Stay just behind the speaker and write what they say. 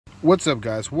What's up,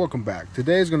 guys? Welcome back.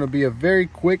 Today is going to be a very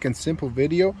quick and simple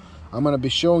video. I'm going to be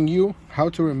showing you how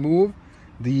to remove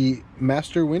the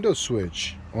master window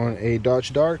switch on a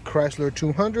Dodge Dart Chrysler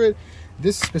 200.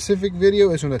 This specific video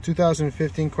is on a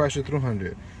 2015 Chrysler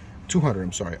 200.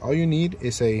 I'm sorry. All you need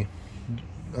is a,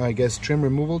 trim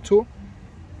removal tool,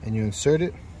 and you insert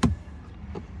it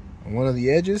on one of the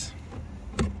edges,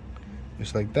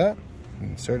 just like that.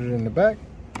 Insert it in the back,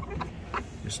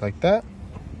 just like that.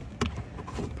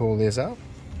 Pull this out,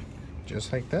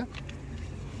 just like that,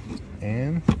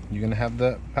 and you're gonna have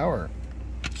the power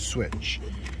switch.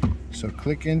 So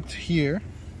click into here,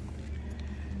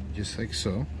 just like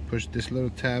so. Push this little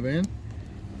tab in.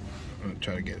 I'm gonna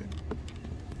try to get it.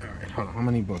 All right, hold on. I'm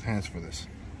gonna need both hands for this.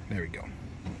 There we go.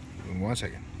 In 1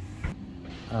 second.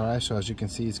 All right, so as you can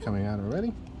see, it's coming out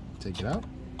already. Take it out.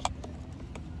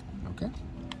 Okay.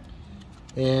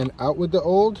 And out with the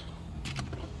old,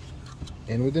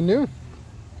 in with the new.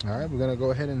 All right, we're gonna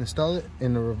go ahead and install it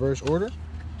in the reverse order.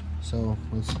 So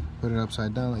let's put it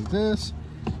upside down like this.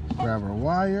 Grab our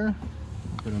wire.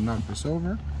 We're gonna knock this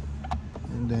over,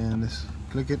 and then let's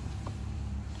click it.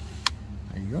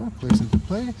 There you go. Clicks into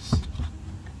place.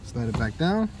 Slide it back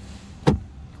down.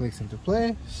 Clicks into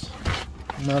place.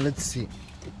 Now let's see.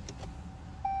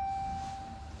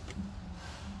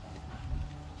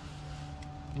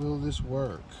 Will this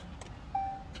work?